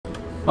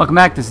Welcome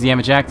back, this is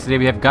Yama. Today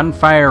we have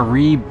Gunfire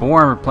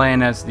Reborn. We're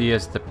playing as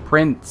the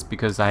prince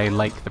because I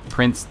like the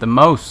prince the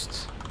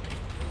most.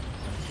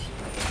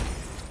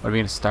 What are we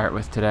going to start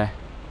with today?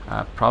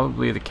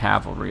 Probably the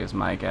cavalry is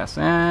my guess.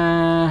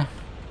 I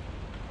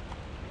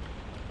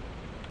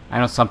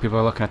know some people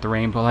are looking at the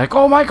rainbow like,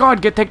 oh my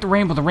god, take the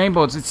rainbow. The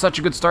rainbow, it's such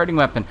a good starting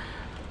weapon.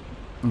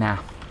 Nah.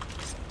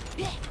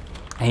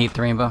 I hate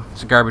the rainbow.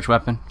 It's a garbage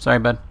weapon. Sorry,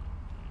 bud.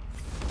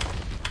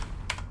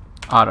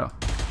 Auto.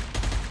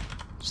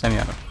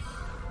 Semi-auto.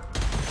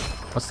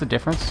 What's the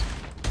difference?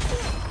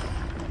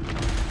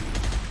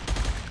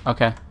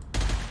 Okay.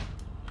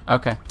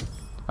 Okay.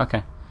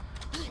 Okay.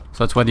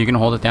 So it's whether you can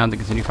hold it down to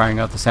continue firing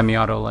out the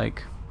semi-auto,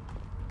 like,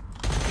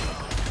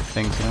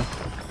 things, you know?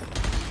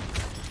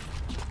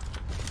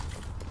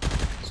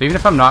 So even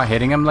if I'm not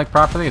hitting him, like,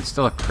 properly, it's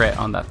still a crit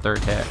on that third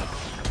hit.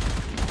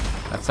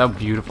 That's how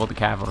beautiful the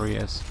cavalry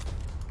is.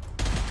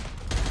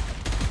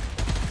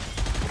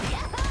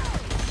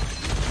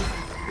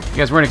 You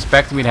guys weren't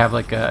expecting me to have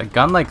like a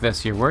gun like this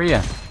here, were you?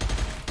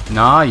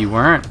 Nah, you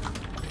weren't.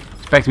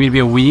 Expecting me to be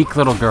a weak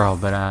little girl,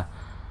 but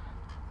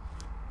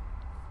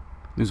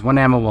lose one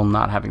ammo while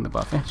not having the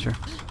buff. Yeah, sure.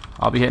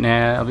 I'll be hitting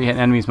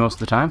enemies most of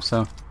the time,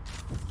 so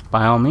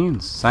by all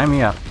means, sign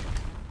me up.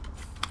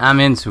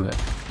 I'm into it.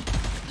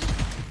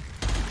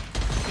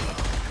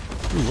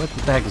 Ooh, what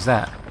the heck is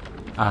that?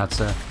 It's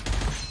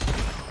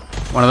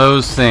one of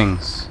those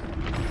things.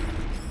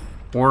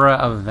 Aura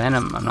of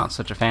Venom. I'm not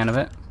such a fan of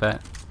it,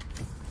 but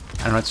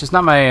I don't know, it's just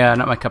not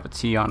my cup of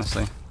tea,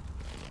 honestly.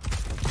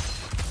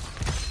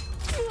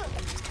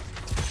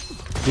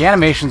 The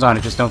animations on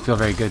it just don't feel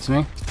very good to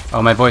me.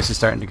 Oh, my voice is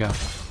starting to go.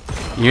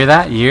 You hear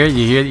that? You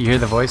hear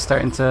the voice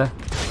starting to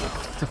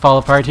fall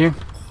apart here?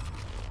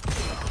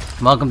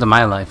 Welcome to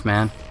my life,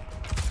 man.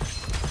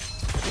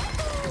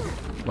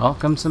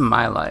 Welcome to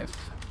my life.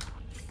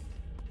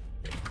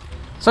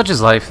 Such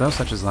is life, though.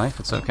 Such is life.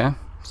 It's okay.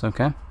 It's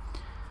okay.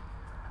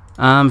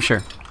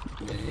 Sure.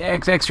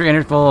 Extra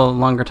interval,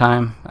 longer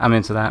time. I'm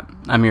into that.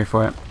 I'm here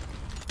for it.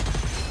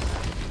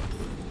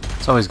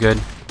 It's always good.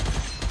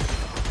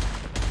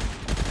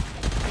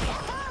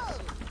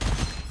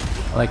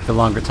 I like the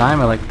longer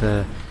time. I like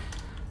the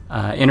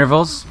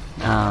intervals.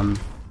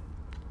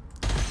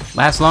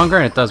 Lasts longer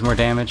and it does more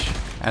damage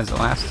as it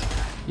lasts.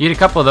 You get a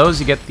couple of those,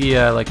 you get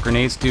the like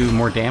grenades do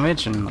more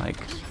damage, and like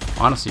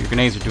honestly, your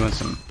grenades are doing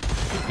some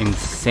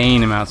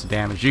insane amounts of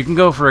damage. You can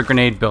go for a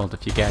grenade build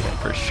if you get it,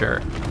 for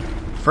sure.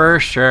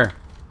 For sure.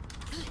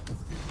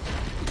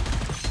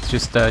 It's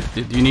just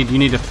you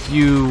need a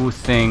few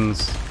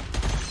things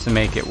to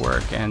make it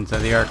work, and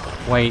they are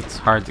quite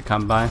hard to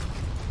come by.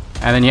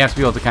 And then you have to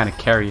be able to kind of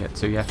carry it,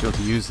 so you have to be able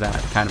to use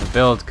that kind of a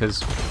build,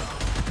 because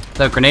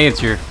without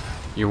grenades you're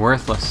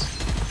worthless.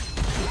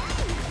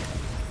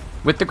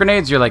 With the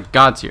grenades you're like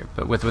god tier,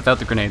 but without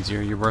the grenades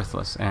you're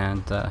worthless,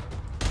 and that's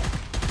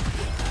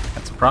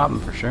a problem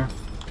for sure.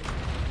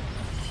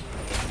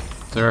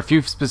 There are a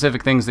few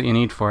specific things that you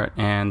need for it,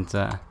 and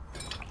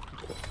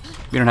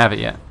we don't have it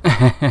yet.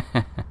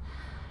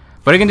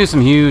 But it can do some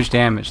huge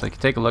damage. Like,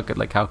 take a look at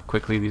like how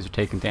quickly these are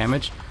taking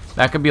damage.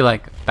 That could be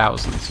like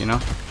thousands, you know?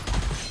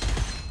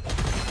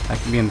 That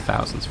could be in the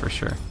thousands for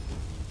sure.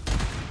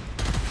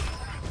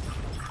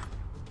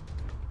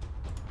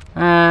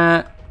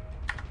 I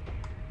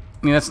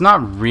mean, that's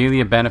not really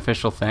a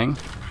beneficial thing.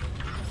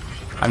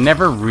 I'm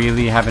never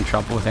really having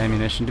trouble with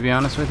ammunition, to be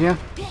honest with you.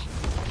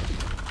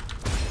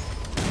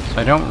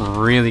 So I don't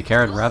really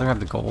care. I'd rather have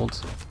the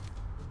gold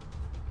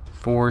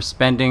for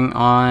spending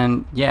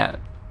on, yeah,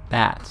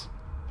 that.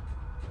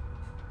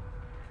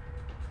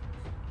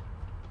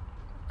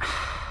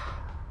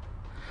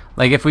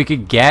 Like, if we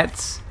could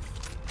get,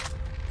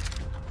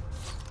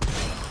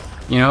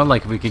 you know,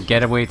 like if we could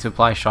get a way to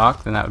apply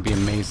shock, then that would be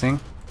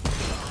amazing.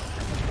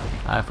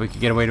 If we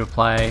could get a way to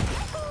apply,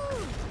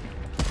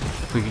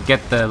 if we could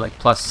get the like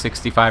plus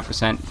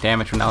 65%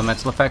 damage from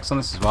elemental effects on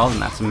this as well, then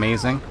that's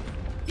amazing.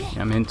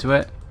 Yeah, I'm into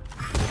it.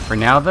 For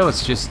now, though,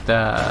 it's just,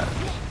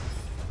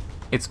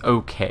 it's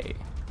okay.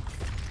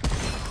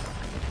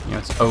 You know,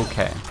 it's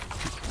okay.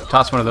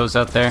 Toss one of those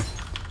out there.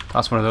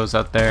 Toss one of those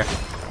out there.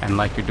 And,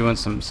 like, you're doing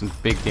some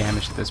big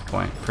damage at this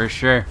point. For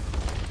sure.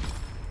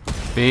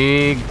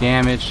 Big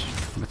damage.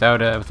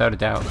 Without a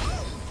doubt.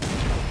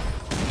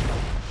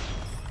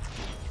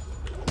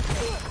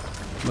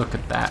 Look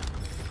at that.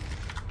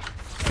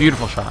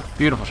 Beautiful shot.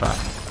 Beautiful shot.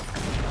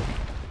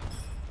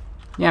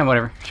 Yeah,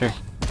 whatever. Sure.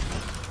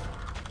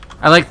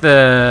 I like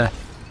this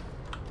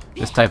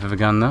type of a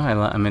gun, though.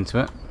 I'm into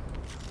it.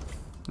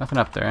 Nothing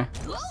up there, eh?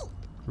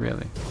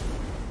 Really?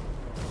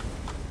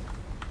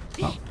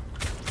 Oh.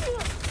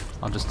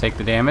 I'll just take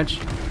the damage.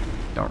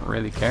 Don't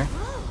really care,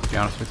 to be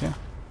honest with you.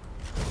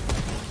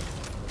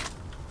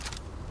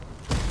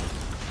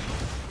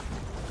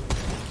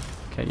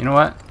 Okay, you know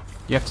what?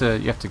 You have to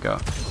go.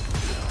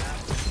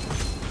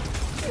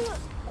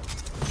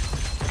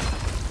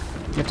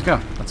 You have to go.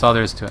 That's all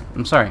there is to it.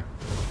 I'm sorry.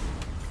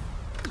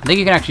 I think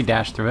you can actually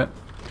dash through it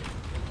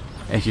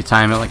if you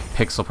time it like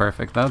pixel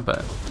perfect, though,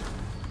 but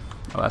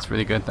oh, that's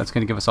really good. That's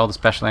going to give us all the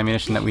special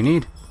ammunition that we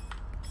need.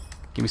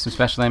 Give me some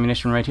special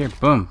ammunition right here.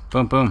 Boom,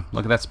 boom, boom.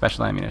 Look at that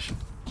special ammunition.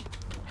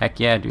 Heck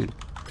yeah, dude.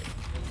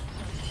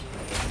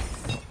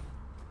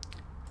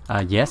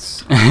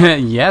 Yes.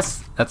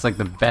 Yes, that's like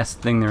the best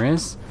thing there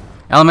is.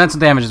 Elemental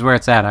damage is where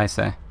it's at, I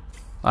say.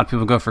 A lot of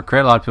people go for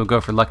crit, a lot of people go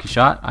for lucky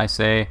shot. I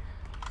say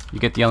you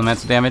get the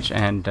elemental damage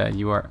and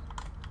you are...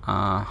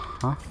 I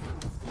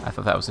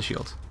thought that was a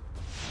shield.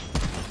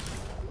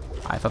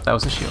 I thought that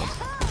was a shield.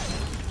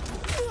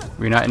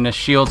 We're not in a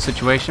shield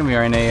situation, we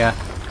are in a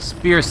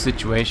spear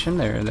situation.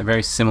 They're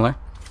very similar.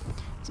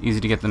 It's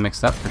easy to get them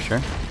mixed up for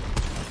sure.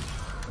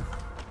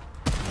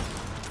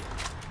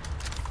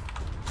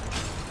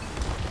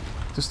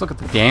 Just look at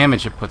the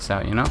damage it puts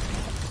out, you know?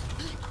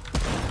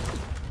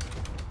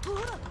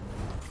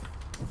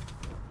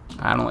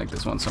 I don't like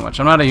this one so much.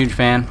 I'm not a huge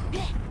fan.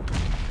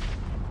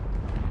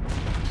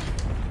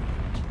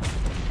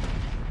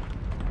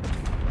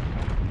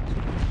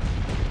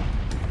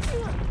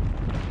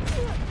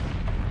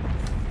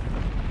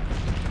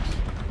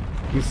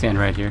 You stand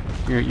right here.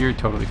 You're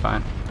totally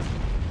fine.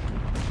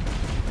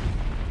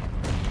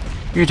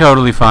 You're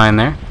totally fine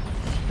there.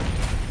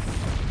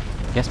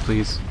 Yes,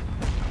 please.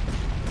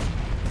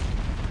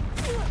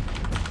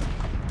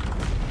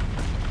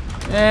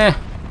 Eh.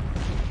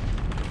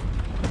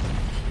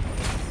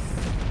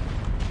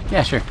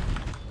 Yeah, sure.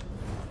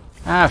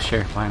 Ah,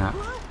 sure. Why not?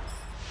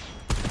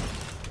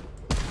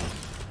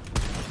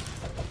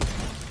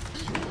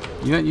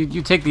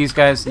 You take these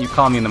guys and you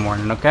call me in the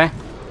morning, okay?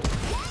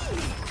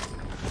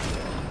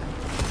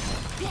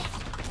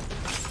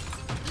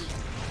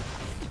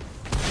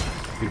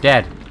 You're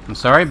dead. I'm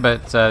sorry,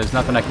 but there's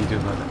nothing I can do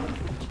about it.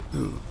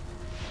 Ooh.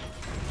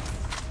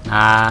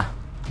 Nah,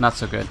 not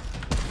so good.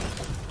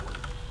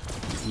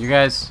 You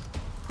guys,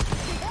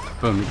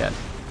 boom, you're dead.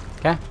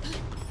 Okay?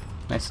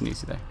 Nice and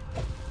easy there.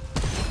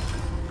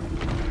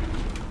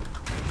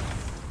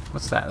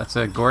 What's that? That's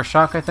a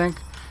Gorshock, I think?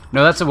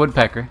 No, that's a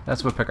Woodpecker.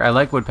 That's a Woodpecker. I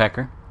like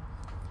Woodpecker.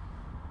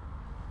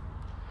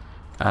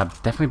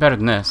 Definitely better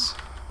than this.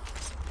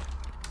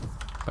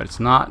 But it's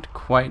not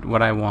quite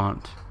what I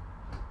want.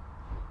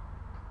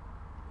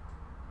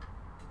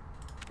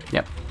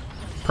 Yep.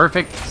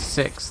 Perfect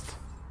 6th.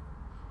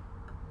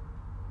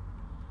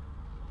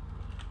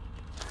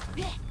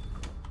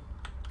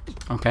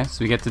 Okay,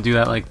 so we get to do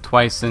that like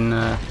twice in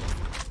one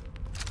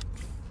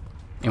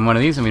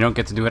of these, and we don't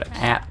get to do it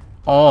at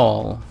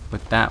all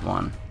with that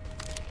one.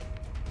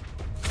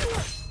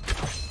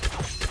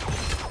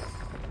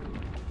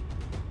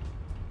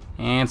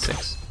 And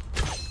 6.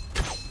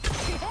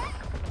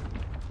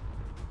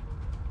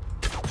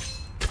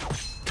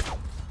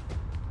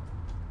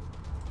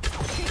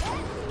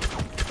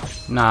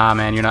 Nah,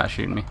 man, you're not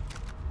shooting me.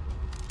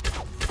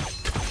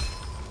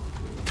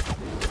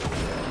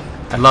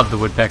 I love the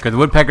Woodpecker. The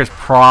Woodpecker's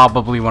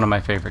probably one of my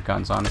favorite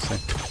guns, honestly.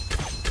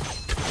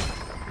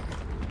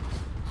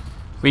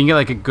 If we can get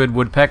like a good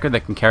Woodpecker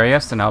that can carry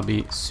us, then I'll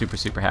be super,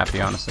 super happy,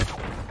 honestly.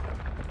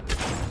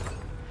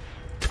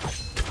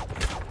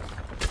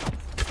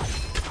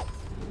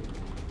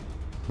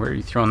 Where are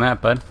you throwing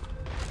that, bud?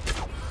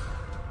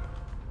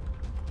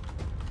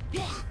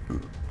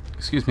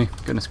 Excuse me.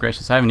 Goodness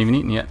gracious, I haven't even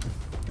eaten yet.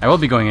 I will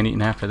be going and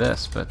eating after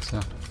this, but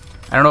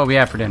I don't know what we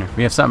have for dinner.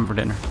 We have something for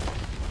dinner.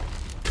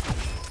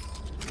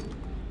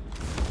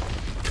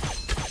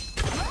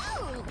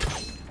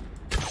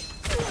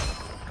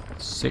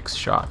 Six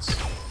shots.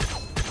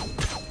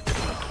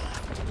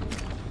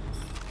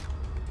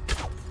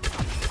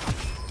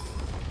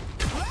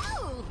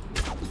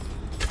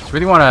 Just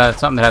really want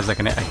something that has like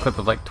a clip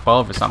of like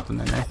 12 or something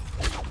in there.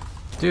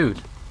 Dude.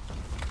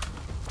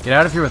 Get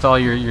out of here with all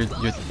your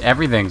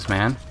everythings,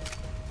 man.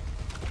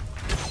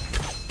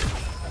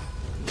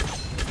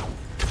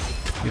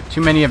 You have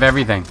too many of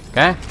everything,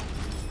 okay?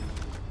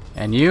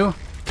 And you?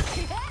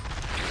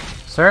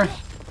 Sir?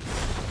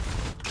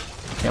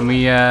 Can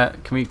we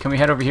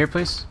head over here,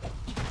 please?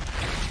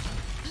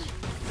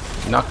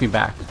 Knock me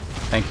back.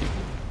 Thank you.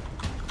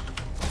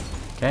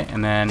 Okay,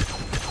 and then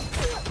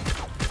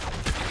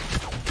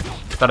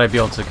thought I'd be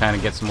able to kind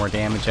of get some more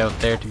damage out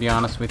there, to be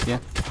honest with you.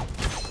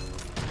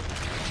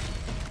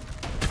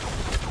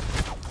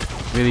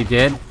 Really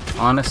did.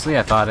 Honestly,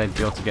 I thought I'd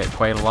be able to get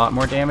quite a lot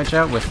more damage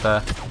out with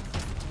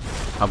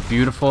how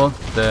beautiful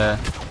the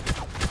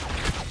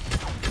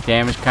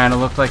damage kind of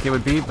looked like it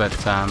would be, but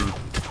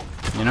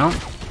you know,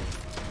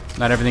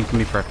 not everything can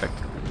be perfect.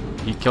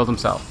 He killed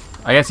himself.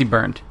 I guess he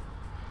burned.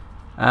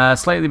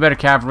 Slightly better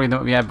cavalry than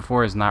what we had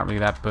before is not really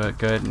that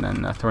good, and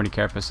then Thorny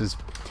Carapace is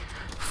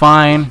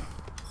fine.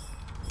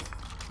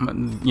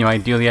 You know,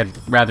 ideally I'd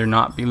rather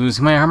not be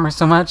losing my armor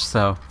so much,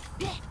 so.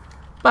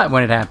 But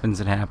when it happens,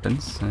 and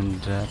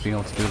being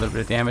able to do a little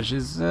bit of damage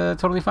is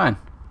totally fine.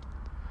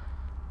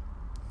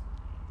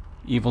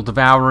 Evil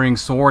Devouring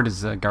Sword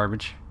is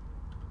garbage.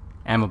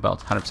 Ammo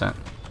belt, 100%.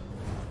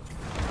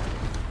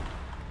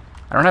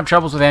 I don't have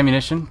troubles with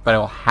ammunition, but I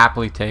will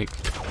happily take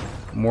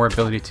more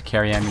ability to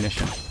carry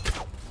ammunition.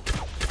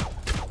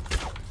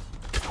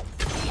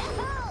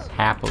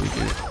 Happily,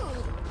 dude.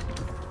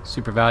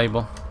 Super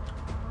valuable.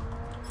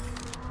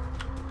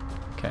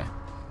 Okay.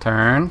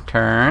 Turn,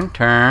 turn,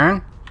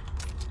 turn.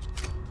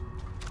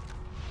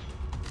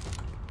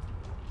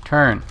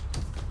 Turn.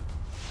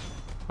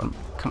 Come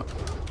on.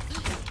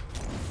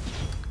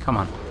 Come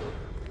on.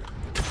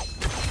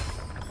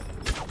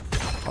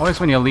 Always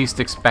when you least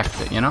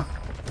expect it, you know?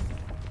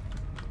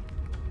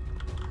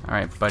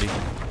 Alright, buddy.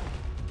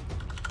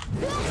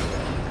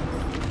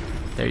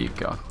 There you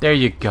go. There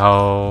you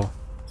go.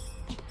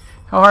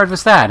 How hard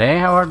was that, eh?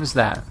 How hard was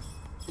that?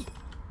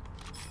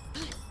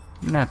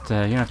 You don't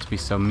have to be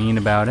so mean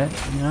about it,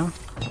 you know?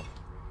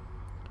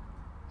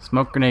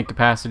 Smoke grenade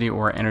capacity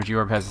or energy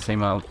orb has the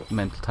same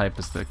elemental type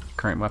as the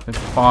current weapon.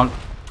 Bonk.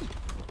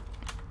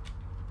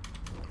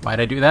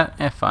 Why'd I do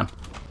that? Fun.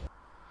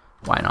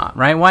 Why not,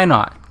 right? Why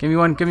not? Give me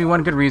one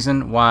good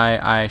reason why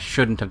I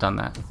shouldn't have done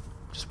that.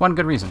 Just one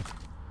good reason.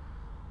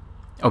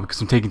 Oh, because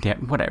I'm taking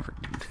damage. Whatever,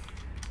 dude.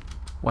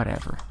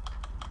 Whatever.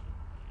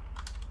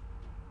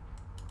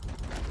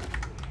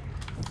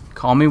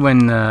 Call me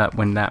when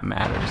that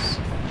matters.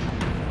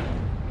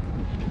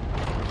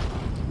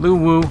 Lou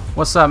Woo,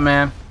 what's up,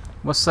 man?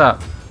 What's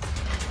up?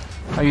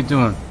 How you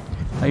doing?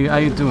 How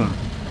you doing?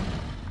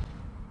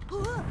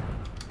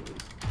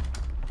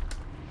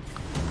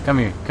 Come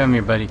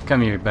here, buddy.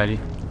 Come here, buddy.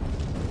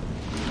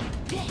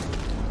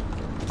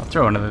 I'll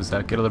throw one of those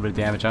out. Get a little bit of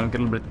damage on him. Get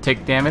a little bit of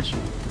tick damage.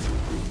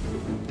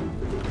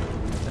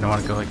 Then I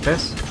want to go like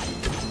this.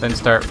 Then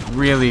start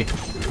really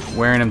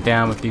wearing him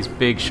down with these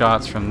big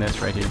shots from this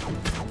right here.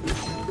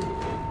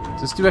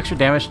 Does this do extra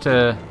damage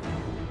to...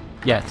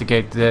 Yeah, to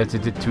get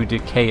to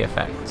decay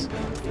effect.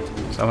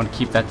 So I want to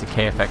keep that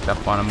decay effect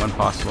up on him when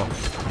possible.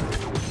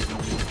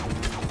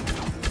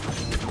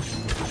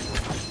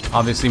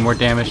 Obviously more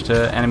damage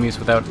to enemies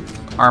without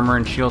armor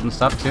and shield and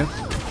stuff too.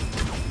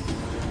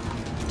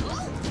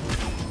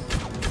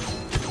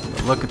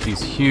 But look at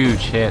these huge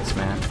hits,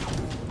 man.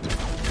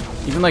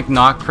 Even like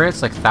knock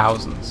crits, like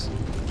thousands.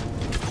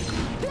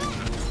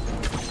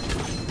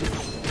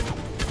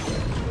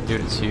 Dude,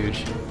 it's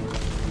huge.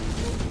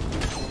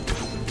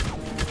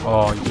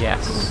 Oh,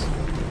 yes.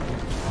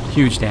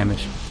 Huge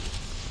damage.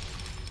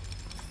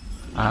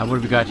 What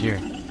have we got here?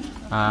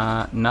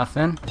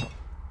 Nothing.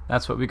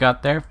 That's what we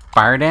got there.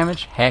 Fire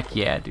damage? Heck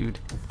yeah, dude.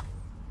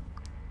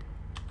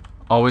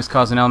 Always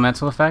cause an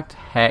elemental effect?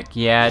 Heck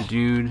yeah,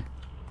 dude.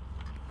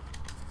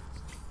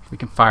 We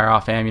can fire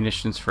off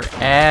ammunitions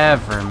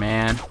forever,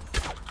 man.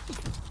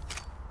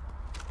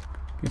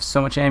 We have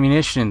so much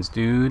ammunitions,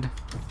 dude.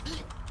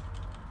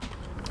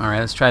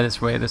 Alright, let's try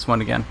this one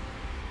again.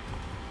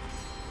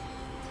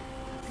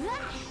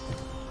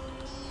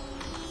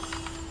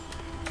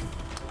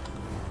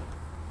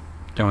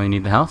 Don't really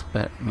need the health,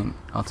 but I mean,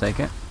 I'll take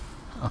it.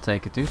 I'll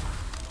take it, dude.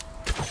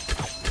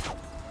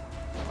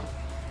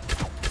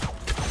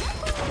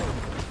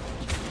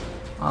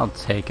 I'll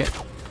take it.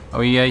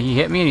 Oh, yeah, he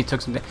hit me and he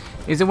took some damage.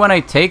 Is it when I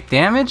take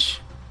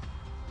damage?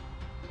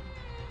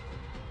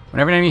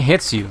 Whenever an enemy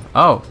hits you.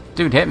 Oh,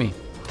 dude, hit me.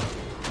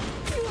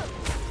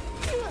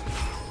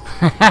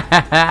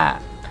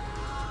 That's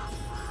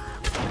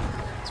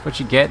what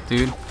you get,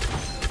 dude.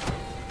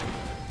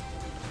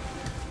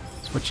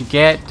 That's what you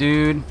get,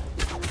 dude.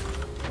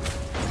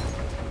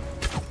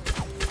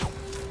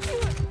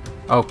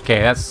 Okay,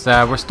 that's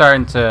we're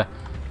starting to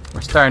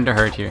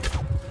hurt here.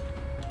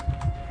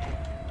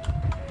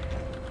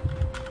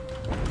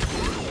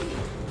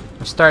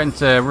 We're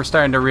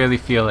starting to really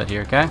feel it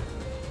here, okay?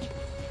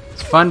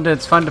 It's fun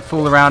to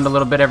fool around a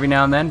little bit every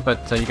now and then,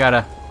 but you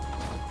gotta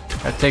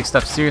take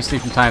stuff seriously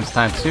from time to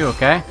time too,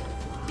 okay?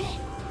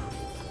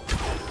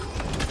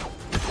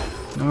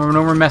 No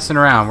more messing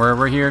around.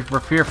 We're here for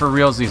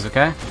realsies,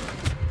 okay?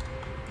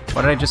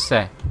 What did I just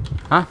say?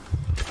 Huh?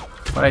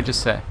 What did I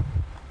just say?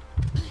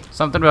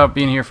 Something about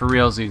being here for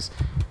realsies.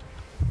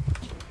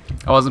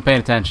 I wasn't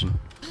paying attention.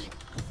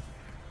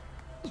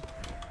 I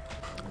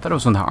thought it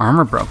was when the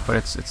armor broke, but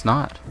it's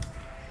not.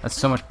 That's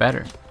so much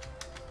better.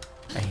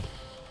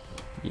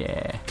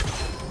 Yeah.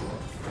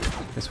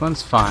 This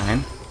one's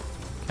fine.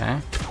 Okay.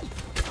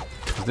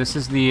 This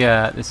is the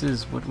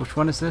which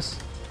one is this?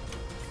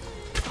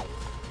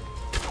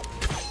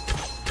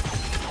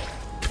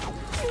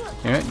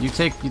 Here, you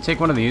take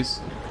one of these.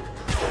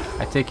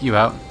 I take you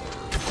out.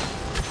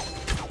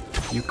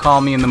 You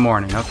call me in the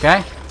morning,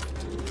 okay?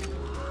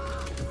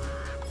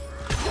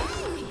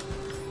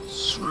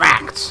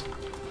 Smacked!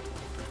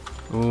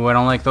 Ooh, I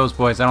don't like those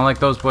boys. I don't like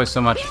those boys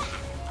so much.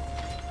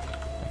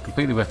 I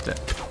completely whiffed it.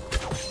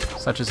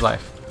 Such is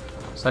life.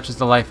 Such is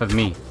the life of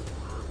me.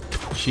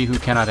 She who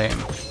cannot aim.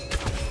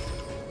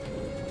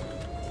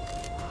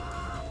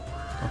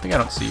 Don't think I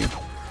don't see you.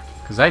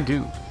 Because I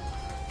do.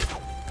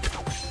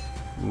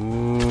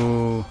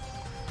 Ooh.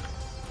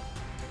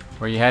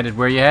 Where you headed?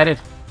 Where you headed?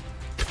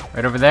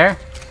 Right over there?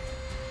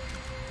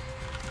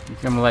 You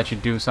think I'm gonna let you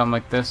do something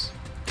like this?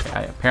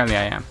 Okay, apparently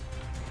I am.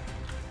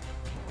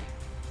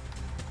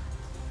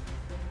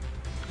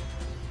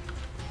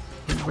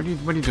 What are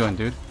you doing,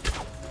 dude?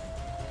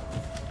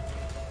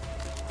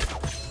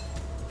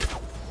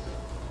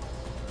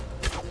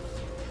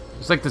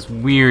 There's like this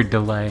weird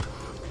delay.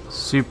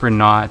 Super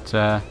not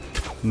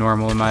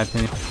normal in my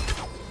opinion.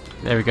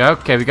 There we go.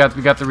 Okay, we got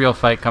the real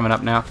fight coming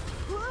up now.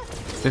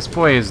 This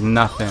boy is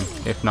nothing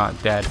if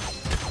not dead.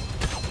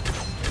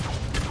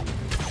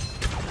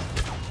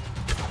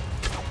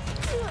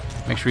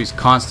 Make sure he's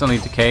constantly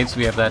decayed, so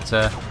we have that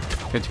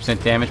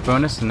 50% damage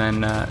bonus, and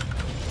then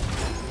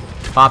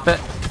pop it,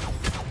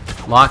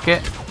 lock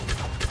it,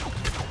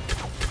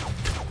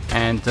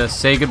 and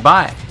say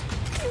goodbye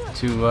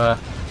to the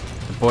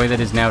boy that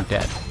is now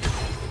dead.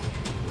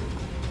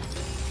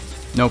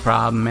 No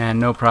problem, man.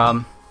 No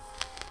problem.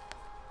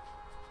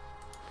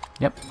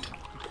 Yep.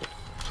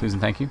 Please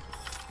and thank you.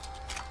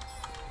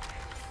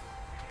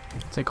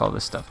 Take all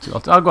this stuff too.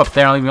 I'll go up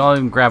there. I'll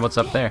even grab what's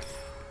up there.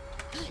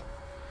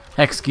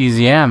 Hex keys,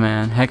 yeah,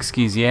 man. Hex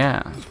keys,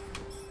 yeah.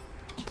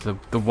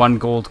 The 1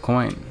 gold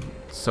coin.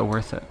 So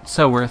worth it.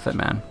 So worth it,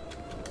 man.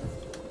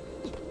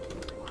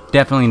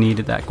 Definitely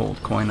needed that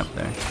gold coin up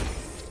there.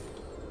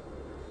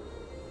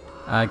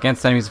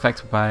 Against enemies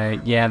affected by...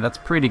 Yeah, that's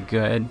pretty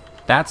good.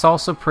 That's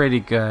also pretty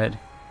good.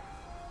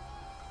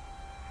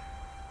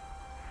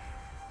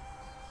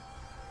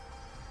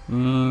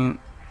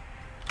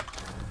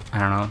 I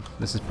don't know.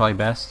 This is probably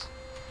best,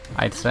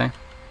 I'd say.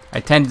 I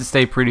tend to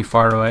stay pretty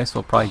far away, so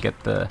we'll probably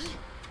get the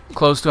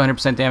close to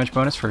 100% damage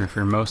bonus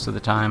for most of the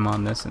time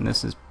on this, and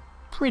this is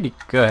pretty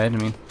good. I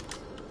mean,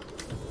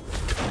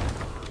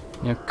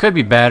 you know, could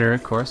be better,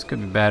 of course.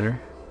 Could be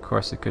better. Of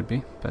course it could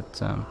be, but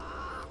how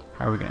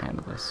are we going to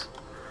handle this?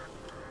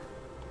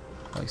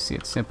 Well, you see,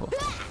 it's simple.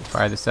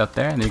 Fire this out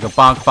there, and then you go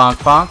bonk, bonk,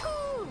 bonk.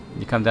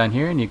 You come down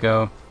here, and you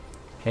go,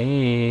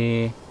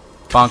 hey,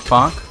 bonk,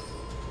 bonk.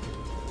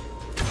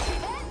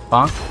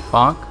 Bonk,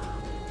 bonk.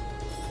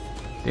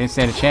 They didn't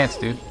stand a chance,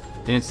 dude.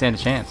 They didn't stand a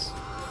chance.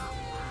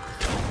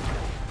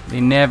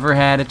 They never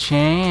had a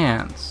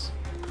chance.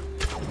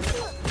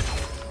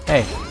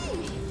 Hey.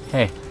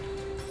 Hey.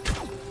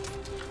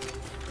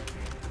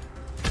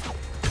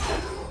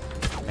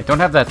 I don't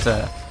have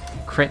that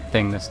crit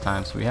thing this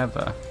time, so we have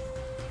a...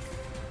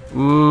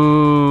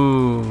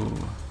 Ooh.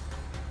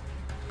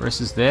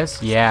 Versus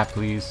this? Yeah,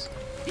 please.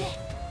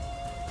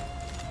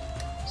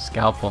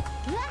 Scalpel.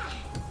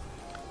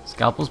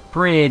 Scalpel's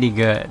pretty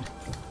good.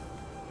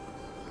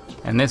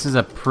 And this is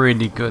a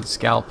pretty good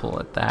scalpel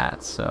at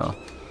that, so...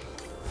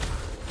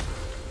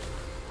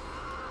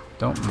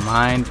 Don't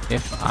mind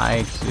if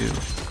I do.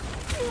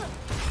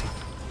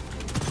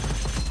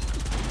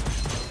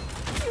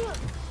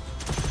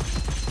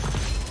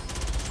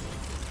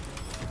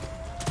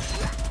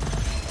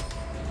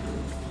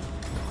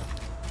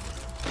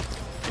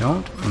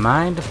 Don't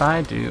mind if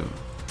I do.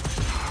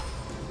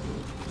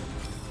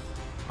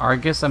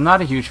 Argus, I'm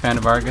not a huge fan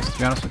of Argus, to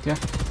be honest with you.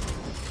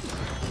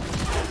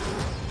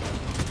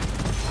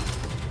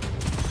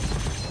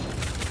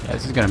 Yeah,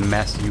 this is gonna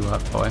mess you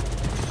up, boy.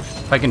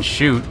 If I can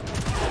shoot.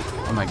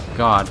 Oh my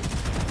god.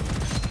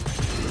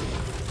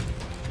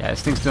 Yeah,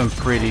 this thing's doing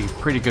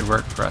pretty good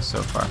work for us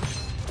so far.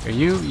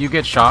 Here, you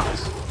get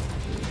shocked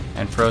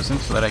and frozen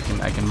so that I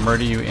can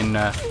murder you in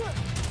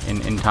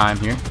time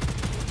here.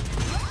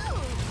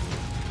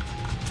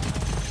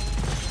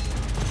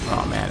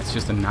 Oh man, it's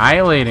just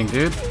annihilating,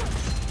 dude.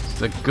 This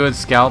is a good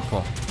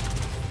scalpel.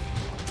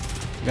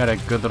 You got a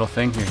good little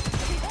thing here.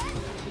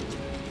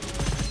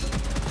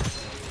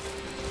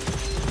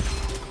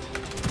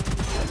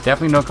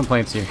 Definitely no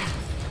complaints here.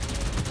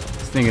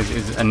 This thing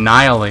is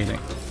annihilating.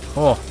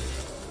 Oh.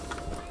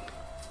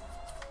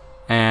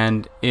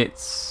 And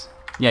it's...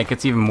 Yeah, it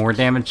gets even more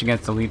damage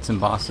against elites and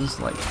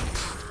bosses. Like,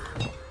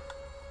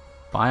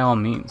 by all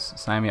means,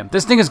 sign me up.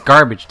 This thing is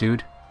garbage,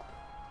 dude.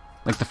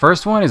 Like, the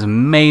first one is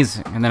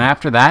amazing. And then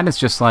after that, it's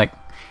just like,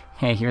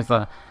 hey, here's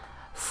a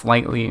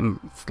slight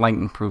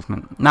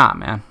improvement. Nah,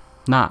 man.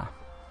 Nah.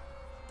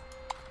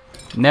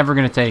 Never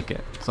gonna take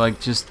it. It's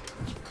like, just...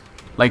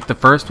 Like, the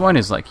first one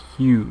is, like,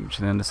 huge.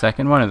 And then the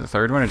second one and the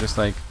third one are just,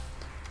 like...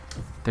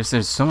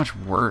 There's so much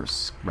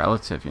worse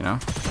relative, you know?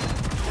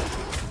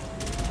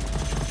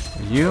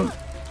 You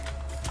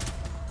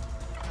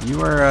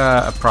are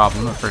a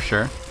problem, for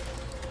sure.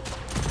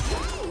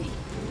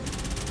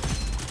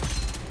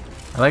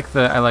 I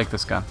like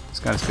this gun. This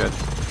gun is good.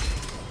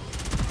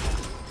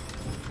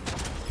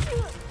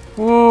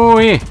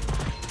 Ooh-wee!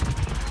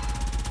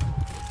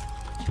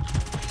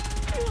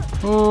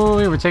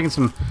 Ooh-wee, we're taking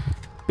some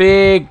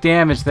big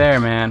damage there,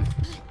 man.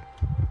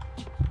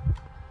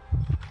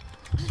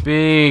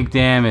 Big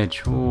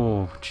damage.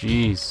 Ooh,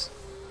 jeez.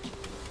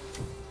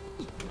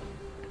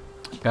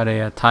 Got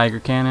a tiger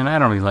cannon. I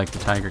don't really like the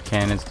tiger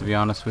cannons, to be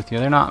honest with you.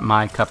 They're not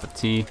my cup of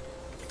tea.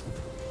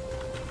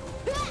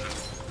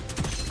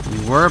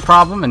 You were a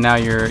problem, and now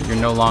you're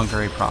no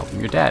longer a problem.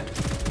 You're dead.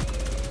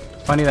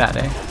 Funny that,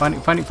 eh? Funny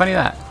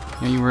that.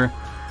 You know, you were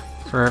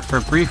for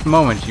a brief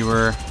moment you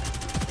were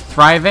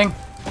thriving,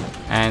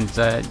 and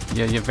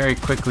you very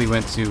quickly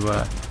went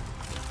to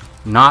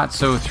not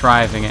so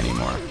thriving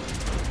anymore.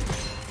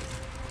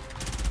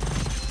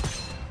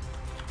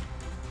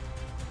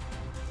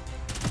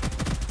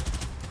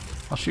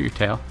 I'll shoot your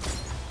tail.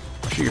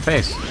 I'll shoot your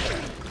face.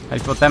 How do you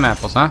feel about them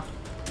apples, huh?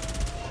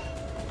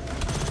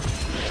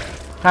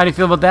 How do you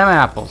feel about them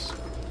apples?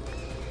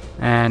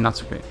 And not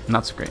so great.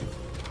 Not so great.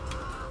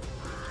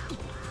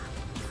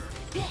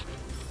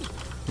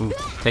 Ooh,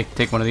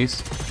 take one of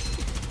these.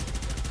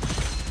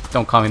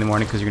 Don't call me in the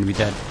morning because you're gonna be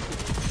dead. I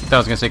thought I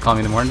was gonna say call me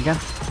in the morning again.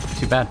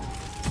 Too bad.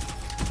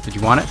 Did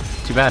you want it?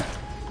 Too bad.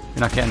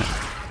 You're not getting it.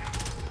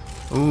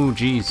 Ooh,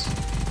 jeez.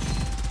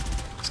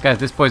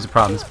 This boy's a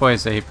problem. This boy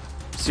is a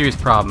serious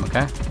problem,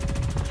 okay?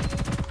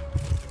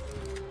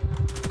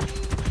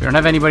 We don't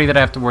have anybody that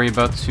I have to worry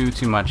about too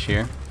much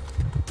here.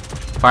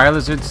 Fire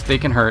lizards, they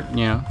can hurt,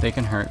 you know, they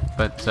can hurt,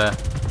 but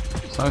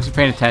as long as you're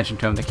paying attention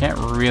to them, they can't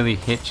really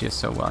hit you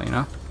so well, you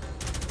know?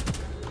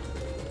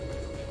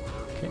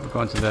 Okay, we're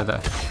going to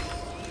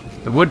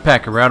the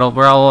woodpecker. We're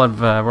all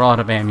out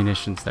of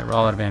ammunitions there. We're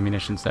all out of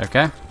ammunitions there,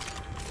 okay?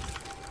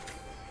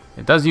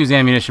 It does use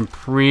ammunition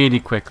pretty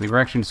quickly. We're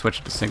actually going to switch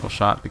it to single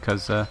shot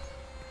because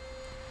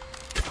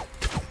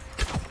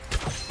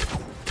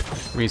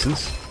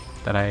reasons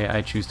that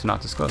I choose to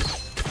not disclose.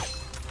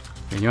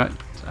 Okay, you know what?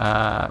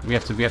 We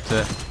have to.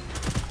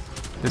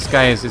 This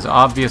guy is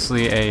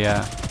obviously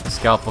a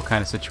scalpel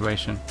kind of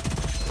situation.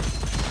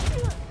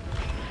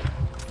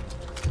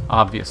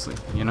 Obviously,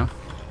 you know.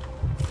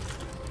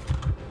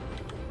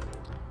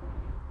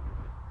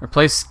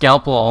 Replace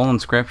scalpel all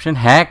inscription?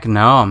 Heck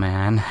no,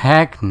 man.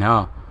 Heck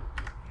no.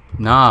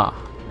 No,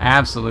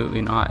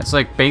 absolutely not. It's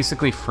like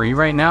basically free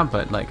right now,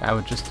 but like I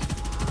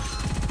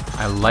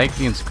like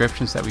the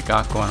inscriptions that we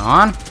got going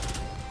on.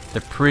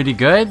 They're pretty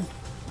good.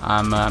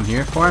 I'm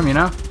here for them, you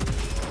know.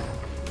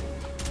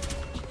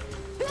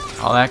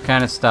 All that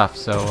kind of stuff.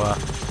 So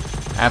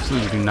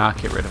absolutely do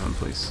not get rid of them,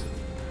 please.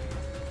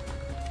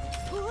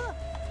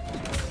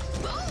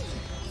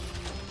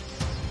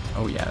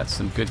 Oh yeah, that's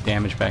some good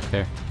damage back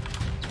there.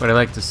 That's what I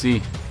like to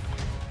see.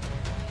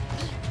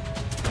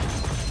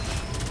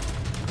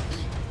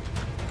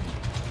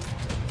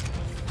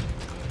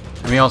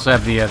 And we also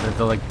have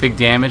the like big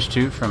damage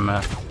too from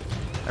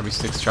every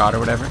 6th shot or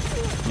whatever,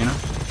 you know.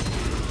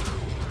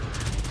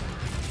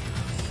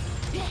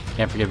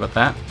 Can't forget about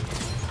that.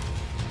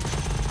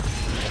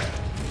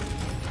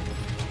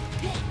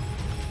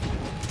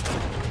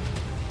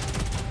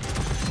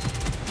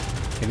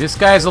 Okay, this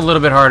guy's a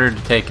little bit harder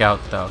to take out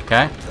though,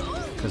 okay?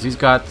 Because he's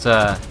got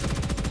the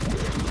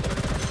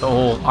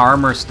whole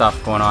armor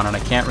stuff going on, and I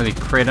can't really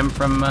crit him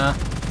from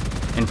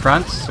in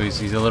front, so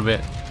he's a little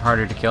bit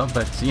harder to kill.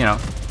 But you know,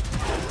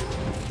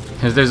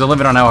 because there's a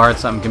limit on how hard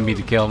something can be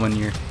to kill when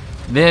you're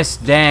this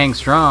dang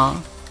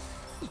strong.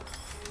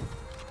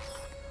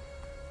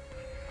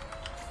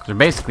 They're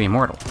basically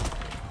immortal.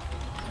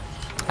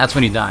 That's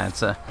when you die.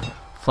 It's a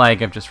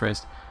flag I've just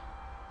raised.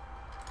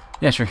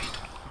 Yeah, sure.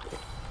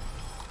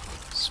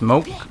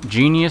 Smoke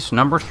Genius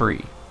number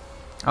 3.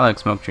 I like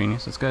Smoke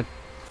Genius. It's good.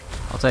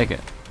 I'll take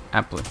it.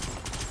 Happily.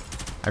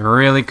 I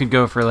really could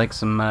go for like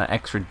some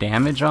extra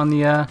damage on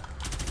the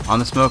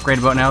smoke right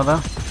about now,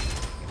 though.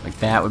 Like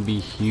that would be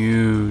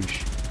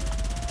huge.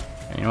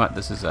 And you know what?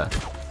 This is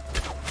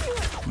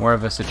more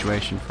of a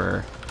situation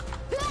for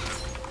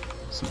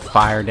some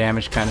fire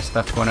damage kind of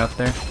stuff going out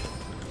there.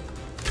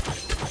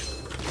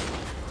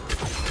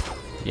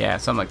 Yeah,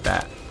 something like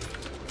that.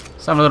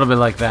 Something a little bit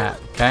like that.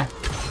 Okay.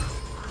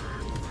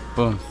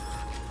 Boom.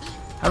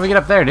 How do we get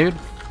up there, dude?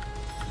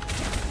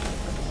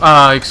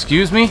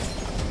 Excuse me?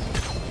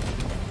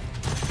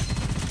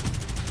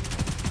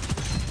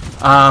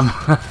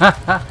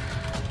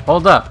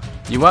 Hold up.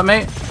 You what,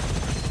 mate?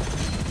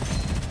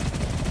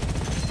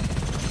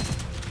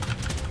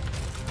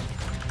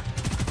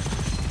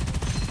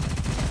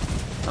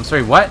 I'm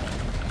sorry, what?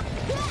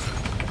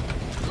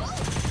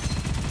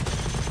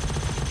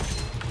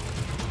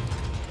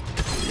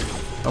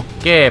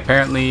 Okay,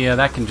 apparently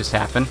that can just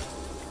happen.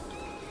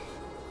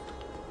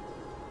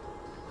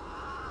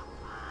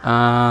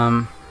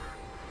 I'm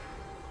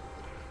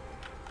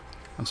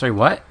sorry,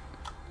 what?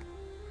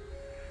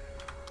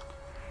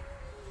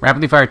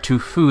 Rapidly fire 2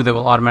 Fu that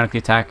will automatically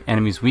attack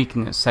enemies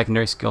weakness.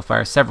 Secondary skill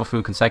fire several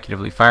Fu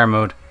consecutively. Fire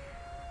mode.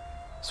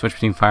 Switch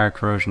between fire,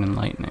 corrosion, and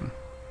lightning.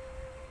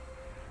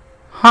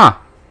 Huh.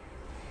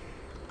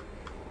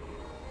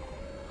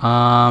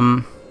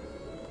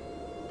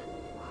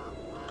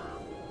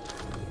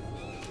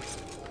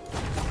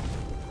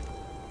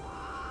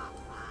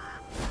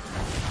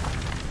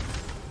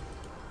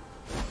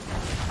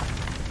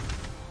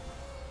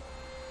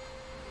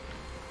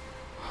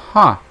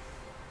 Huh.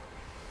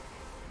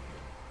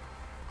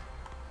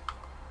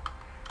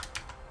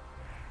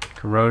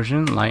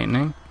 Corrosion,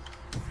 lightning.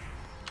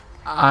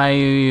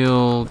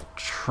 I'll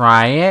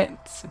try it.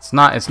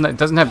 It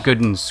doesn't have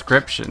good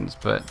inscriptions,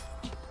 but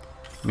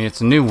I mean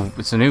it's a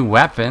new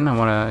weapon. I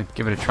want to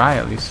give it a try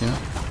at least, you know.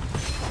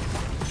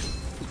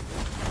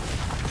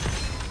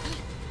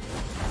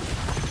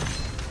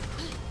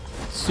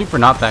 Super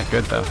not that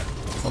good though.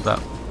 Hold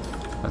up.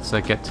 Let's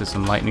get to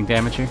some lightning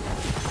damage here.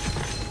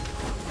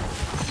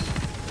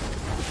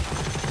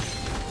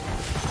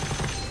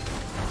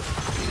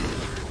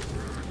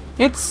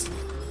 It's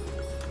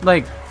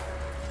like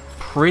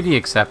pretty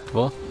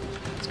acceptable.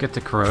 Let's get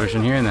to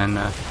corrosion here and then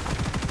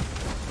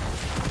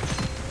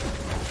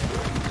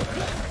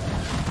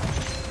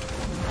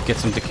get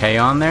some decay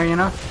on there, you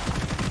know?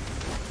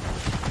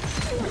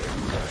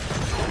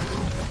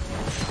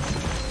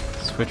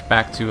 switch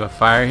back to a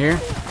fire here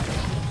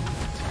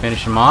to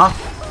finish him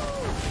off.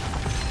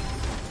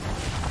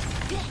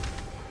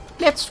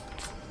 It's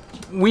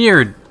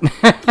weird.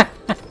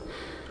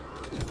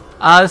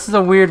 This is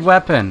a weird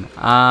weapon.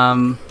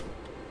 I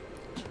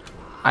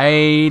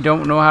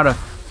don't know how to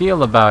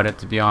feel about it,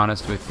 to be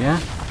honest with you.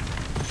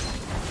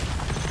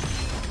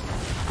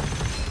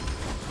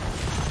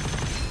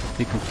 To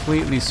be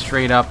completely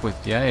straight up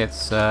with you,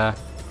 it's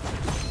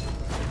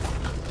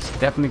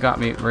definitely got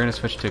me. We're gonna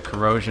switch to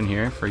corrosion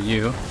here for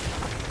you.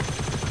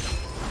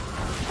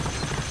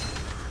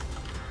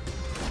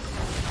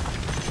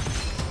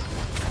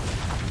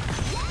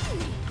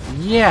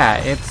 Yeah,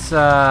 it's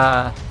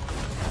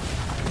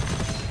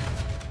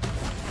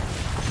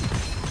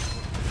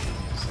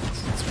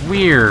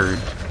weird.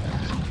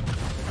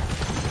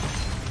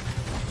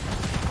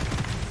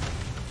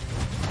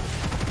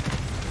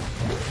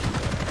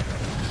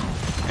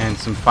 And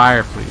some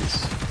fire,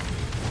 please.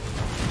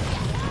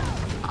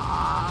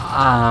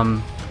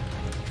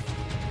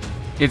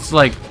 It's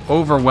like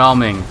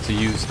overwhelming to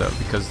use though,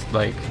 because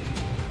like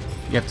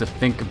you have to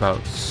think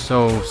about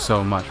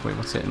so much. Wait,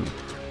 what's hitting me?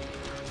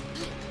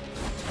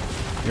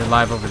 You're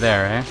live over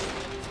there, eh?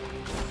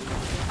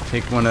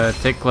 Take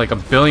like a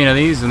billion of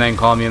these and then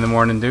call me in the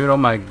morning, dude. Oh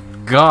my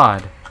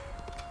god.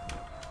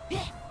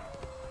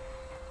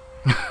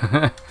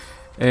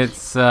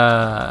 It's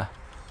a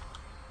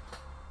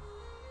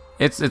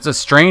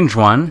strange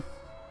one.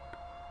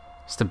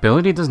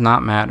 Stability does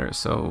not matter,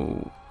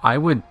 so I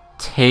would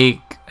take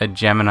a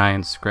Gemini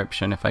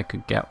inscription if I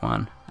could get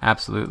one.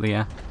 Absolutely,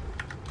 yeah.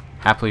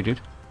 Happily,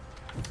 dude.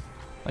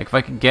 Like if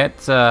I could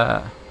get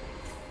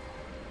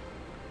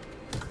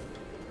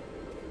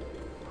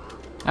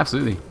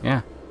absolutely,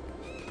 yeah.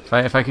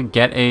 If I could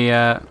get a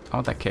I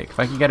want that kick. If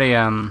I could get a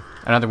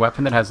another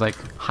weapon that has like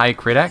high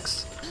crit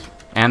X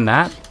and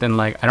that, then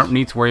like I don't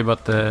need to worry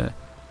about the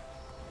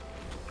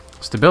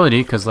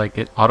stability because like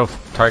it auto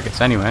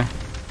targets anyway.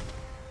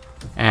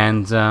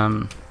 And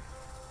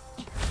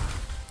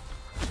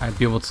I'd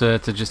be able to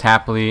just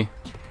happily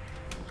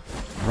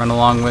run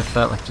along with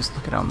like just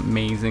look at how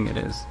amazing it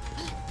is.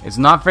 It's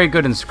not very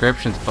good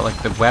inscriptions, but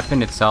like the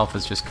weapon itself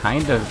is just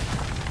kind of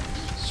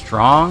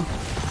strong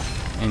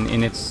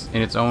in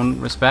its own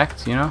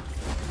respect, you know?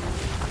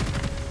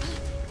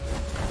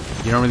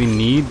 You don't really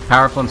need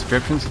powerful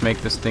inscriptions to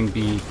make this thing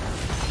be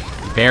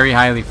very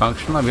highly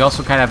functional. And we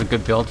also kind of have a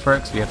good build for it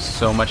because we have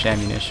so much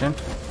ammunition.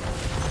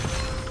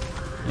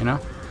 You know?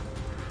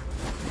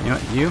 You know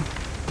what? You?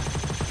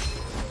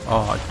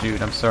 Oh,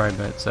 dude, I'm sorry,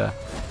 but it's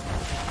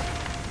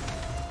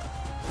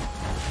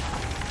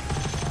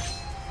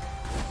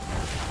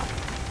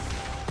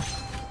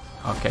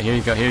okay, here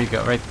you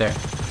go, right there.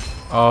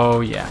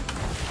 Oh, yeah.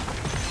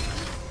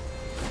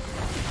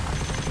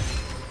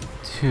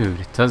 Dude,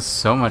 it does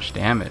so much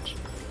damage.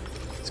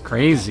 It's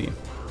crazy.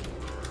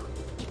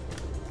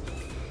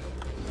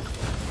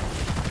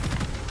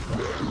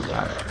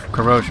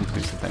 Corrosion,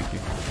 please, thank you.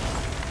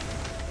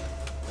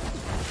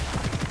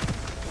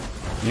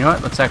 You know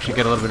what? Let's actually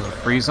get a little bit of a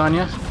freeze on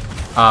you.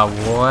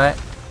 What?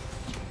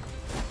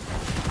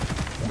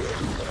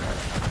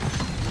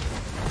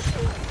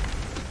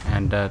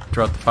 And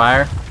throw out the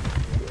fire.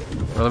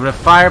 A little bit of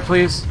fire,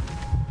 please.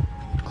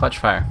 Clutch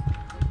fire.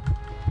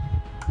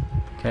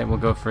 Okay, we'll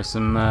go for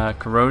some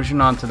corrosion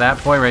onto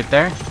that boy right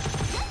there.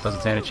 Doesn't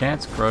stand a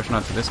chance. Corrosion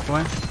onto this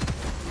boy.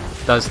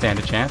 Does stand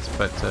a chance,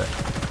 but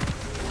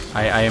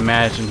I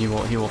imagine he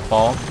will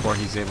fall before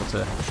he's able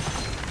to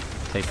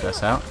take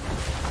us out.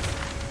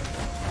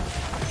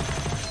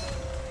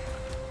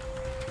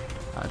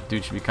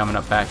 Dude should be coming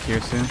up back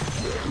here soon.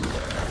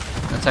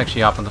 Let's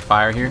actually hop on the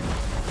fire here.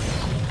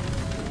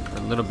 For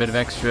a little bit of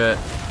extra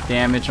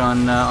damage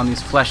on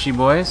these fleshy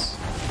boys.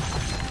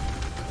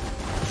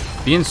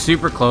 Being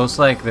super close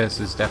like this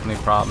is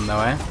definitely a problem though,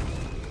 eh?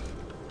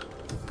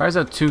 Fires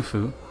out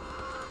Tufu.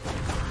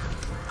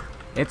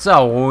 It's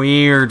a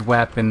weird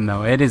weapon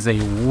though. It is a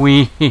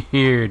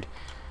weird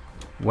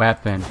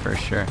weapon for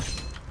sure.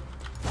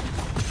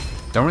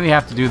 Don't really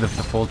have to do the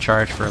full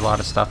charge for a lot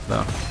of stuff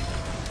though.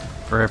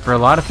 For a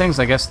lot of things,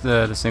 I guess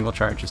the single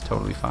charge is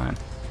totally fine.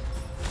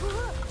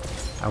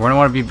 I wouldn't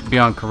want to be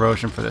on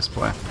corrosion for this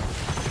boy.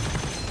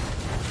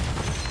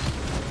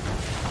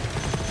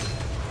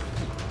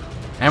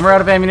 And we're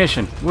out of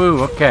ammunition.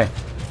 Woo, okay.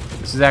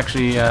 This is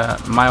actually a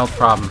mild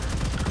problem.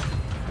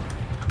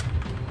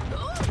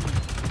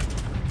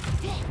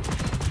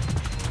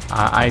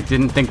 I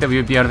didn't think that we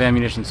would be out of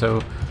ammunition,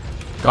 so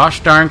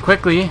gosh darn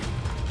quickly,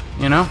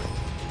 you know?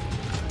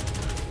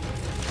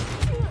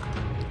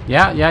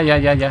 Yeah.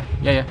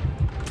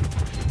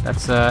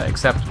 That's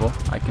acceptable.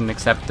 I can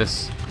accept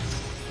this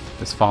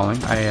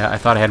falling. I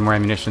thought I had more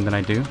ammunition than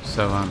I do,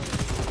 so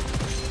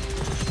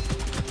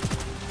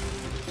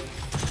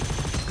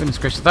goodness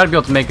gracious, I thought I'd be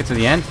able to make it to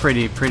the end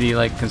pretty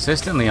like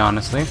consistently,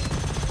 honestly.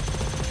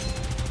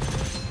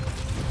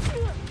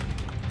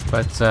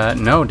 But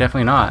no,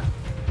 definitely not.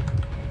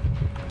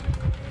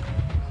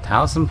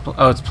 Talisman,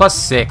 oh, it's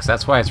 +6.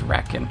 That's why it's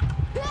wrecking.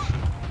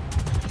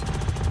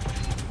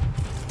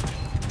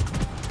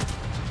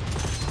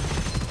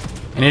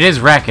 And it is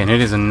wrecking.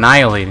 It is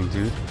annihilating,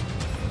 dude.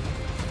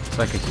 It's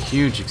like a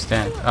huge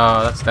extent.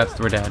 Oh,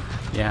 we're dead.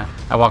 Yeah,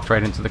 I walked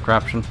right into the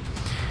corruption.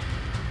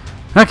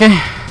 Okay,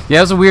 yeah,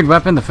 it was a weird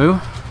weapon, the Fu,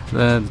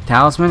 the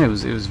talisman. It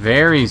was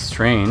very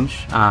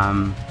strange.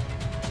 I'll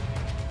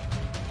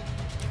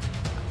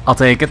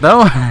take it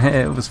though.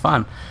 It was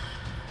fun.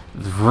 It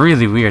was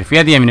really weird. If we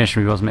had the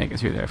ammunition, we would make it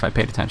through there. If I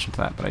paid attention to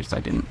that, but I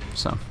didn't.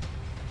 So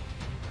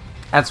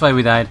that's why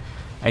we died.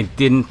 I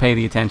didn't pay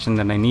the attention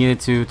that I needed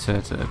to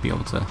be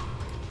able to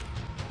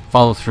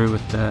follow through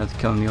with the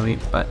killing the elite.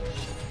 But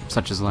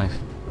such is life.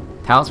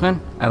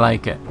 Talisman? I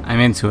like it. I'm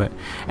into it.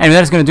 Anyway,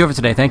 that is going to do it for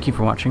today. Thank you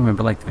for watching. Remember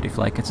to like the video if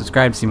you like it.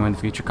 Subscribe to see more in the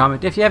future.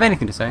 Comment if you have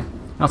anything to say.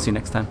 I'll see you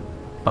next time.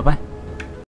 Bye-bye.